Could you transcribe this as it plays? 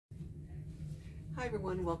Hi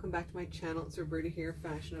everyone, welcome back to my channel. It's Roberta here,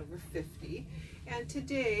 Fashion Over 50. And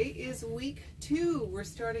today is week 2. We're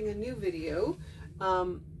starting a new video.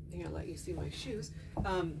 Here, I'll let you see my shoes.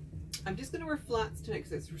 I'm just going to wear flats tonight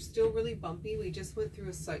because it's still really bumpy. We just went through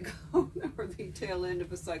a cyclone, or the tail end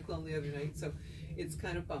of a cyclone the other night, so it's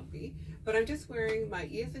kind of bumpy. But I'm just wearing my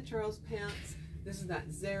Edith and Charles pants. This is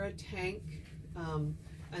that Zara tank, and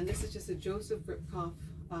this is just a Joseph Ripkoff,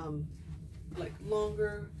 like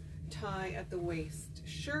longer tie at the waist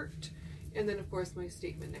shirt, and then of course my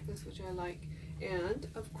statement necklace, which I like, and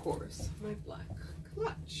of course my black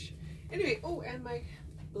clutch. Anyway, oh, and my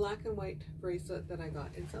black and white bracelet that I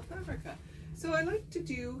got in South Africa. So I like to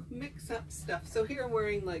do mix up stuff. So here I'm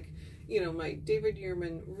wearing, like, you know, my David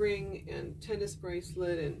Yurman ring and tennis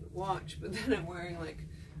bracelet and watch, but then I'm wearing like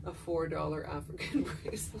a $4 African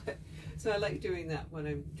bracelet. So I like doing that when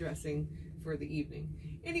I'm dressing for the evening.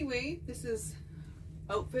 Anyway, this is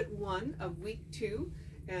outfit 1 of week 2,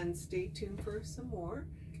 and stay tuned for some more.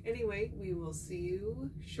 Anyway, we will see you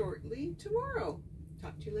shortly tomorrow.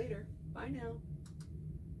 Talk to you later. Bye now.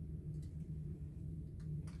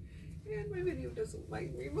 And my video doesn't, my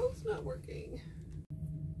remote's not working.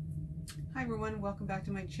 Hi everyone, welcome back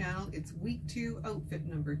to my channel. It's week 2, outfit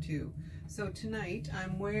number 2. So tonight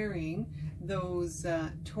I'm wearing those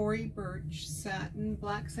Tory Burch satin,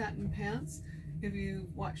 black satin pants. If you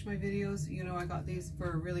watch my videos, you know I got these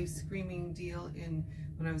for a really screaming deal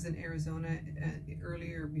when I was in Arizona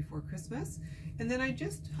earlier before Christmas. And then I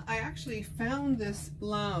actually found this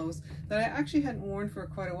blouse that I actually hadn't worn for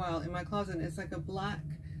quite a while in my closet. It's like a black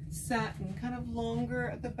satin, kind of longer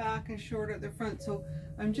at the back and shorter at the front. So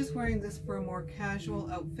I'm just wearing this for a more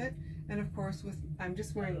casual outfit. And of course, I'm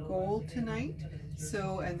just wearing gold tonight.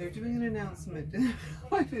 So, and they're doing an announcement in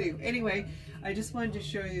my video. Anyway, I just wanted to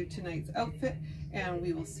show you tonight's outfit, and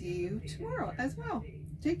we will see you tomorrow as well.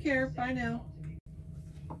 Take care. Bye now.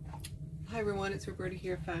 Hi everyone, it's Roberta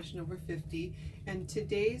here, Fashion Over 50, and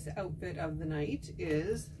today's outfit of the night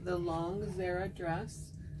is the long Zara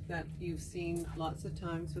dress that you've seen lots of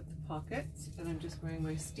times with the pockets, and I'm just wearing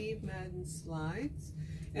my Steve Madden slides.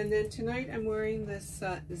 And then tonight I'm wearing this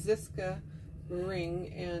Ziska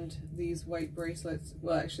ring and these white bracelets.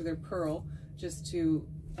 Well, actually they're pearl, just to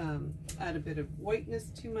add a bit of whiteness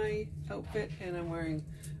to my outfit. And I'm wearing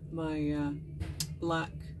my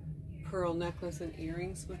black pearl necklace and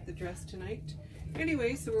earrings with the dress tonight.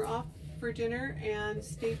 Anyway, so we're off for dinner, and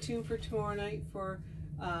stay tuned for tomorrow night for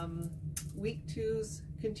week 2's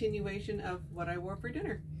continuation of what I wore for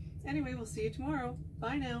dinner. Anyway, we'll see you tomorrow.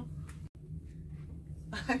 Bye now.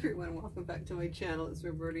 Hi everyone, welcome back to my channel. It's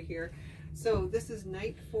Roberta here. So this is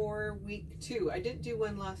night 4, week 2. I didn't do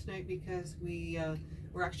one last night because we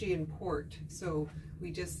were actually in port, so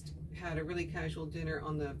we just had a really casual dinner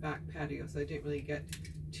on the back patio, so I didn't really get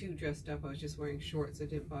too dressed up. I was just wearing shorts. I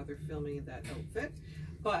didn't bother filming that outfit.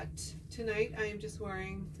 But tonight I am just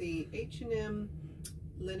wearing the H&M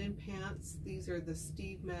linen pants. These are the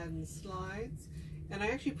Steve Madden slides, and I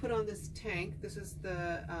actually put on this tank. This is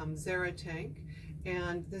the Zara tank,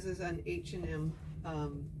 and this is an H&M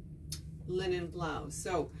linen blouse.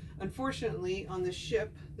 So unfortunately on the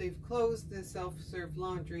ship they've closed the self-serve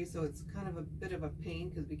laundry, so it's kind of a bit of a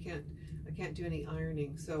pain because I can't do any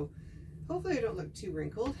ironing. So hopefully I don't look too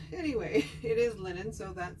wrinkled. Anyway, it is linen,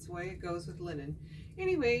 so that's why it goes with linen.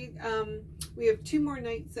 Anyway, we have 2 more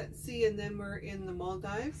nights at sea, and then we're in the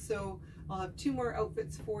Maldives. So I'll have 2 more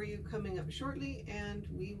outfits for you coming up shortly, and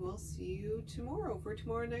we will see you tomorrow for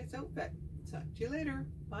tomorrow night's outfit. Talk to you later.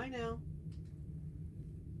 Bye now.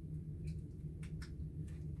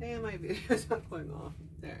 And my video's not going off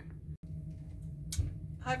there.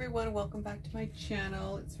 Hi everyone, welcome back to my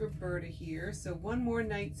channel. It's Roberta here. So one more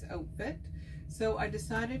night's outfit. So I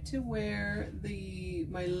decided to wear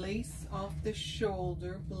my lace off the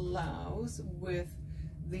shoulder blouse with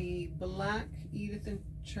the black Edith and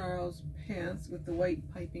Charles pants with the white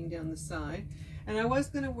piping down the side. And I was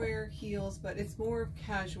going to wear heels, but it's more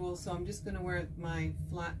casual, so I'm just going to wear my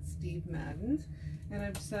flat Steve Maddens. And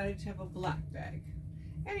I've decided to have a black bag.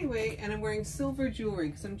 Anyway, and I'm wearing silver jewelry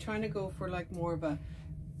because I'm trying to go for like more of a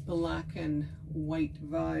black and white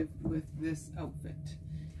vibe with this outfit.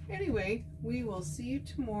 Anyway, we will see you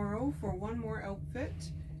tomorrow for one more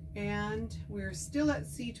outfit, and we're still at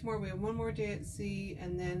sea tomorrow. We have one more day at sea,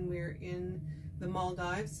 and then we're in the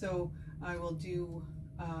Maldives. So I will do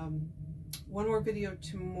one more video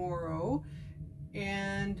tomorrow,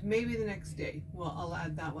 and maybe the next day. Well, I'll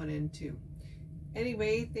add that one in too.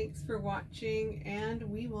 Anyway, thanks for watching, and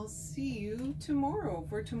we will see you tomorrow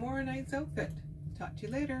for tomorrow night's outfit. Talk to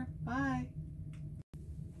you later. Bye.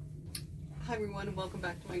 Hi everyone, and welcome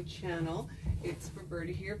back to my channel. It's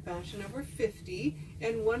Roberta here, Fashion Over 50,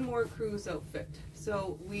 and one more cruise outfit.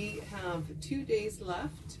 So we have 2 days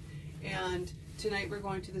left, and tonight we're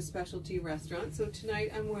going to the specialty restaurant. So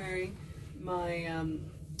tonight I'm wearing my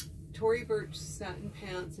Tory Burch satin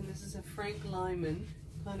pants, and this is a Frank Lyman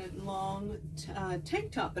kind of long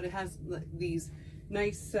tank top, but it has these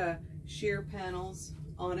nice sheer panels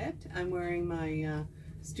on it. I'm wearing my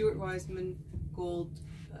Stuart Weitzman gold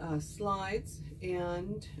slides,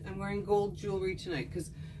 and I'm wearing gold jewelry tonight because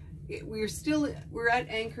we're at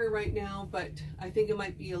anchor right now, but I think it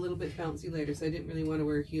might be a little bit bouncy later, so I didn't really want to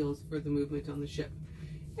wear heels for the movement on the ship.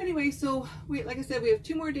 Anyway, so like I said, we have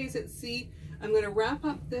 2 more days at sea. I'm going to wrap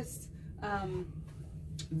up this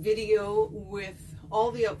video with all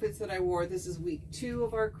the outfits that I wore. This is week 2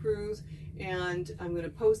 of our cruise, and I'm going to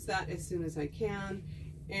post that as soon as I can,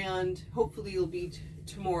 and hopefully it'll be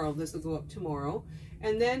tomorrow. This will go up tomorrow,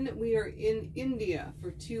 and then we are in India for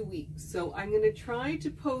 2 weeks. So I'm going to try to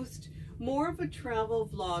post more of a travel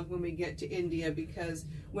vlog when we get to India, because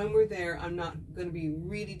when we're there I'm not going to be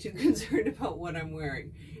really too concerned about what I'm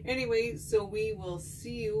wearing. Anyway, so we will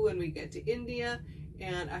see you when we get to India,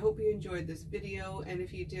 and I hope you enjoyed this video, and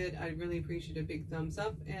if you did, I'd really appreciate a big thumbs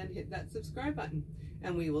up and hit that subscribe button.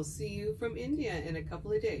 And we will see you from India in a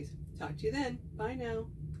couple of days. Talk to you then. Bye now.